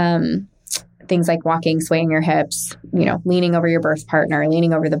 Things like walking, swaying your hips, leaning over your birth partner,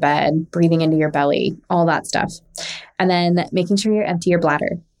 leaning over the bed, breathing into your belly, all that stuff. And then making sure you empty your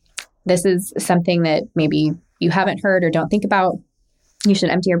bladder. This is something that maybe you haven't heard or don't think about. You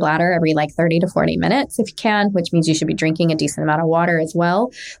should empty your bladder every 30 to 40 minutes if you can, which means you should be drinking a decent amount of water as well.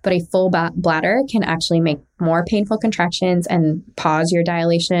 But a full bladder can actually make more painful contractions and pause your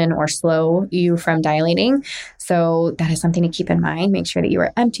dilation or slow you from dilating. So that is something to keep in mind. Make sure that you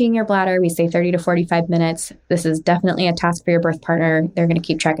are emptying your bladder. We say 30 to 45 minutes. This is definitely a task for your birth partner. They're going to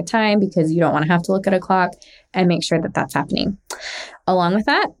keep track of time because you don't want to have to look at a clock, and make sure that that's happening. Along with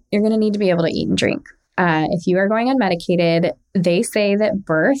that, you're going to need to be able to eat and drink. If you are going unmedicated, they say that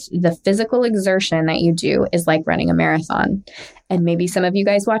birth, the physical exertion that you do is like running a marathon. And maybe some of you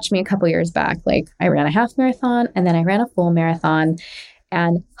guys watched me a couple years back. Like I ran a half marathon and then I ran a full marathon,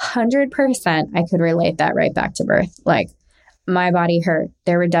 and 100% I could relate that right back to birth. Like my body hurt.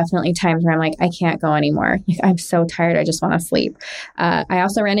 There were definitely times where I'm like, I can't go anymore. Like I'm so tired. I just want to sleep. I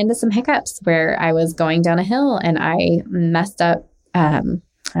also ran into some hiccups where I was going down a hill and I messed up,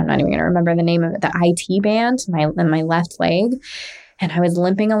 I'm not even going to remember the name of it, the IT band in my left leg. And I was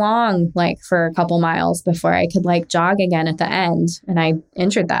limping along like for a couple miles before I could like jog again at the end. And I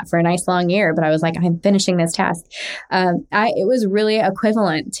injured that for a nice long year, but I was like, I'm finishing this task. It was really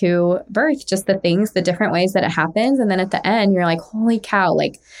equivalent to birth, just the things, the different ways that it happens. And then at the end, you're like, holy cow.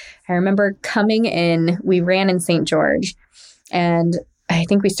 Like I remember coming in, we ran in St. George, and I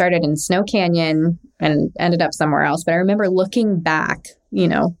think we started in Snow Canyon and ended up somewhere else. But I remember looking back,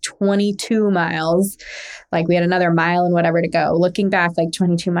 22 miles, like we had another mile and whatever to go, looking back like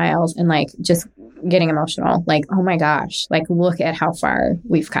 22 miles and like just getting emotional. Like, oh my gosh, like look at how far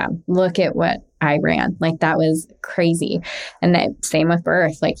we've come. Look at what I ran. Like that was crazy. And that same with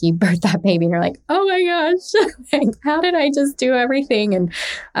birth, like you birth that baby and you're like, oh my gosh, like, how did I just do everything?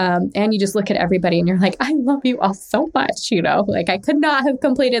 And you just look at everybody and you're like, I love you all so much, like I could not have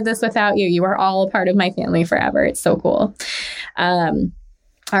completed this without you. You are all a part of my family forever. It's so cool.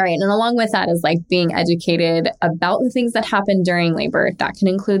 All right. And along with that is like being educated about the things that happen during labor. That can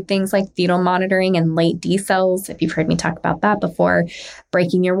include things like fetal monitoring and late decels. If you've heard me talk about that before,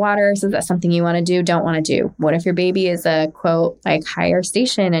 breaking your waters. Is that something you want to do? Don't want to do? What if your baby is a quote, like higher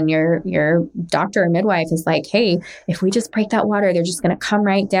station and your doctor or midwife is like, hey, if we just break that water, they're just going to come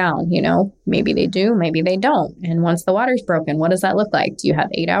right down. Maybe they do, maybe they don't. And once the water's broken, what does that look like? Do you have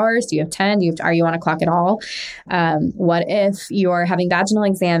 8 hours? Do you have 10? Are you on a clock at all? What if you're having vaginal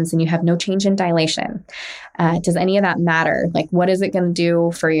exams and you have no change in dilation? Does any of that matter? Like, what is it going to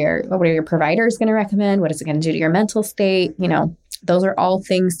do what are your providers going to recommend? What is it going to do to your mental state? Those are all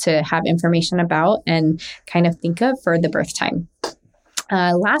things to have information about and kind of think of for the birth time.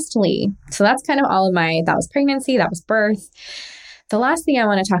 Lastly, so that's kind of all of that was pregnancy, that was birth. The last thing I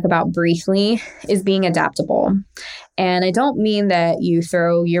want to talk about briefly is being adaptable. And I don't mean that you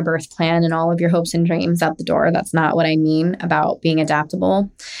throw your birth plan and all of your hopes and dreams out the door. That's not what I mean about being adaptable.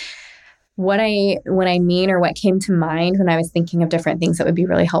 What I mean, or what came to mind when I was thinking of different things that would be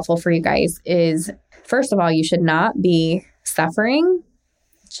really helpful for you guys is, first of all, you should not be suffering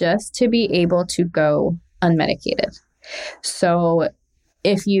just to be able to go unmedicated. So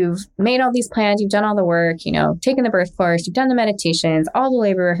if you've made all these plans, you've done all the work, taken the birth course, you've done the meditations, all the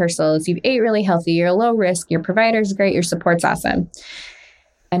labor rehearsals, you've ate really healthy, you're low risk, your provider's great, your support's awesome.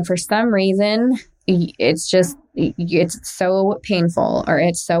 And for some reason, it's so painful, or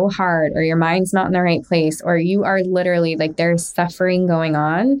it's so hard, or your mind's not in the right place, or you are literally like there's suffering going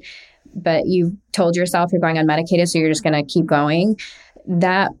on, but you've told yourself you're going unmedicated, so you're just going to keep going.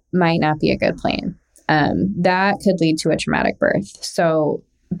 That might not be a good plan. That could lead to a traumatic birth. So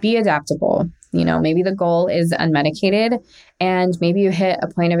be adaptable. Maybe the goal is unmedicated, and maybe you hit a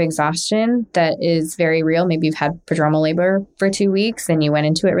point of exhaustion that is very real. Maybe you've had prodromal labor for 2 weeks and you went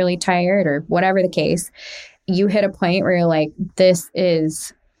into it really tired, or whatever the case. You hit a point where you're like,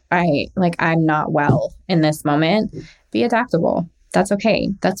 I'm not well in this moment. Be adaptable. That's okay.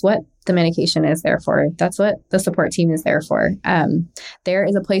 That's what the medication is there for. That's what the support team is there for. There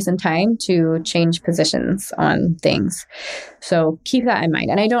is a place and time to change positions on things. So keep that in mind.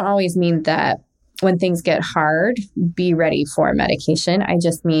 And I don't always mean that when things get hard, be ready for medication. I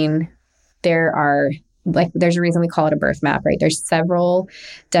just mean there's a reason we call it a birth map, right? There's several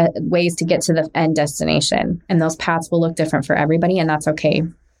ways to get to the end destination, and those paths will look different for everybody, and that's okay.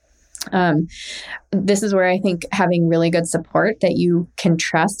 This is where I think having really good support that you can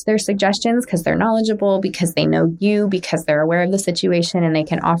trust their suggestions because they're knowledgeable, because they know you, because they're aware of the situation and they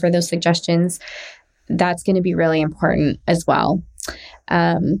can offer those suggestions. That's going to be really important as well.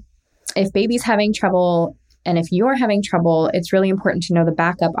 If baby's having trouble, and if you're having trouble, it's really important to know the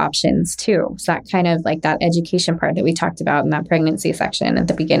backup options too. So that kind of like that education part that we talked about in that pregnancy section at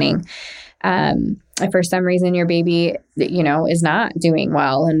the beginning. If for some reason your baby, is not doing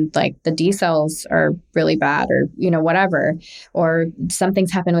well and like the decels are really bad, or, whatever, or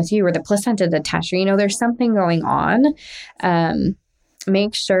something's happened with you, or the placenta detached, or, there's something going on,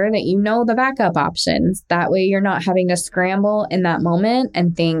 make sure that you know the backup options. That way you're not having to scramble in that moment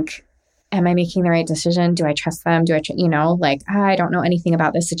and think, am I making the right decision? Do I trust them? I don't know anything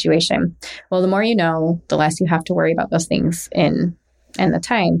about this situation. Well, the more you know, the less you have to worry about those things in the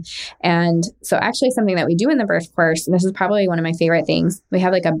time. And so actually something that we do in the birth course, and this is probably one of my favorite things, we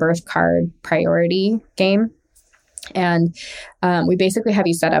have like a birth card priority game. And we basically have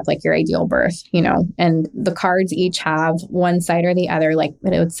you set up like your ideal birth, and the cards each have one side or the other, like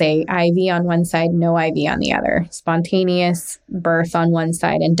it would say IV on one side, no IV on the other, spontaneous birth on one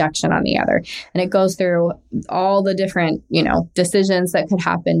side, induction on the other. And it goes through all the different, decisions that could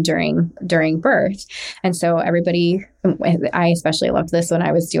happen during birth. And so everybody I especially loved this when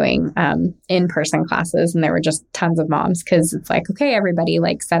I was doing in-person classes, and there were just tons of moms, because it's like, okay, everybody,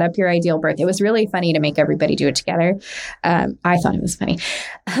 like, set up your ideal birth. It was really funny to make everybody do it together. I thought it was funny.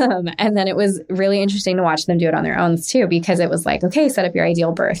 And then it was really interesting to watch them do it on their own too, because it was like, okay, set up your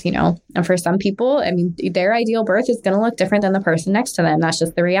ideal birth, and for some people, I mean, their ideal birth is going to look different than the person next to them. That's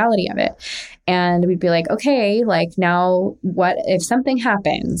just the reality of it. And we'd be like, okay, like, now what if something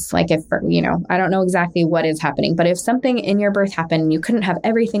happens? Like, if, I don't know exactly what is happening, but if something in your birth happened and you couldn't have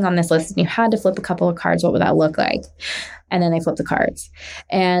everything on this list and you had to flip a couple of cards, what would that look like? And then they flip the cards.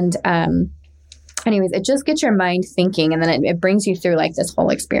 And, anyways, it just gets your mind thinking, and then it brings you through like this whole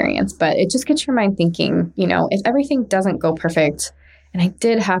experience, but it just gets your mind thinking, if everything doesn't go perfect, and I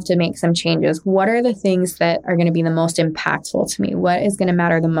did have to make some changes, what are the things that are going to be the most impactful to me? What is going to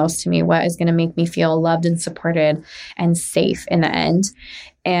matter the most to me? What is going to make me feel loved and supported and safe in the end?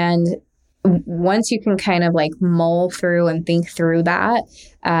 And once you can kind of like mull through and think through that,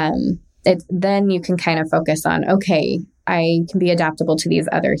 then you can kind of focus on, okay, I can be adaptable to these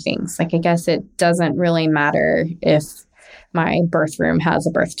other things. Like, I guess it doesn't really matter if my birth room has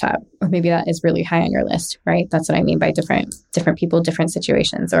a birth tub, or maybe that is really high on your list, right? That's what I mean by different people, different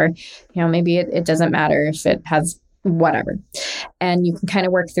situations, or, maybe it doesn't matter if it has whatever. And you can kind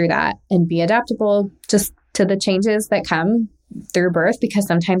of work through that and be adaptable just to the changes that come through birth, because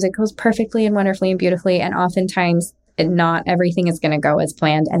sometimes it goes perfectly and wonderfully and beautifully. And oftentimes not everything is going to go as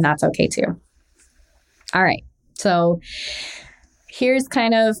planned, and that's okay too. All right. So here's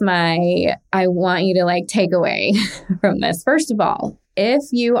kind of I want you to like take away from this. First of all, if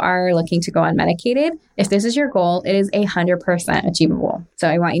you are looking to go unmedicated, if this is your goal, it is 100% achievable. So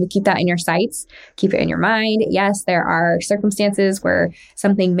I want you to keep that in your sights, keep it in your mind. Yes, there are circumstances where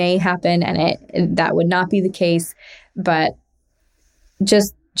something may happen and that would not be the case, but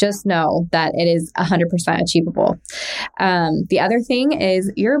just know that it is 100% achievable. The other thing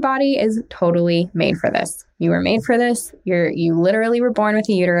is your body is totally made for this. You were made for this. You literally were born with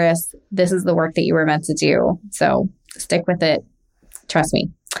a uterus. This is the work that you were meant to do. So stick with it. Trust me.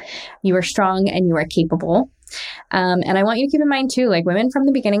 You are strong and you are capable. And I want you to keep in mind too, like, women from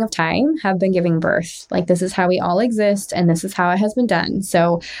the beginning of time have been giving birth. Like, this is how we all exist, and this is how it has been done.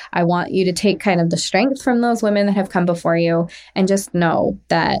 So I want you to take kind of the strength from those women that have come before you, and just know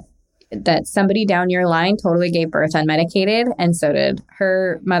that somebody down your line totally gave birth unmedicated, and so did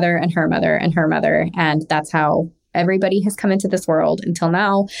her mother and her mother and her mother. And that's how everybody has come into this world until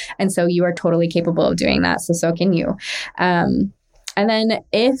now. And so you are totally capable of doing that. So can you. And then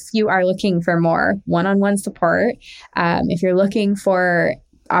if you are looking for more one-on-one support, if you're looking for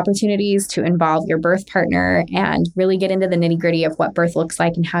opportunities to involve your birth partner and really get into the nitty-gritty of what birth looks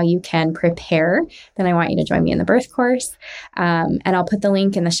like and how you can prepare, then I want you to join me in the birth course. And I'll put the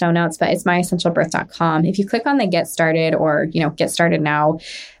link in the show notes, but it's myessentialbirth.com. If you click on the Get Started or, Get Started Now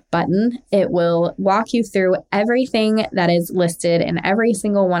button, it will walk you through everything that is listed in every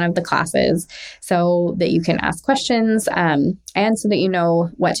single one of the classes, so that you can ask questions, and so that you know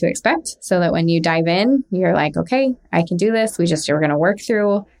what to expect, so that when you dive in, you're like, okay, I can do this. We're going to work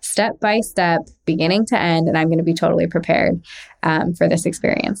through step by step, beginning to end, and I'm going to be totally prepared for this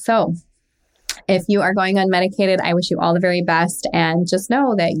experience. So if you are going unmedicated, I wish you all the very best, and just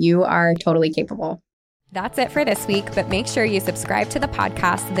know that you are totally capable. That's it for this week, but make sure you subscribe to the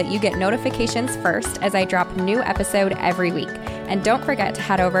podcast so that you get notifications first as I drop a new episode every week. And don't forget to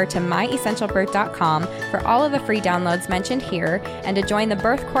head over to myessentialbirth.com for all of the free downloads mentioned here, and to join the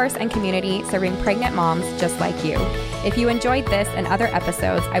birth course and community serving pregnant moms just like you. If you enjoyed this and other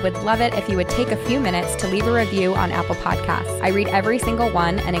episodes, I would love it if you would take a few minutes to leave a review on Apple Podcasts. I read every single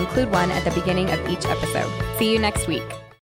one and include one at the beginning of each episode. See you next week.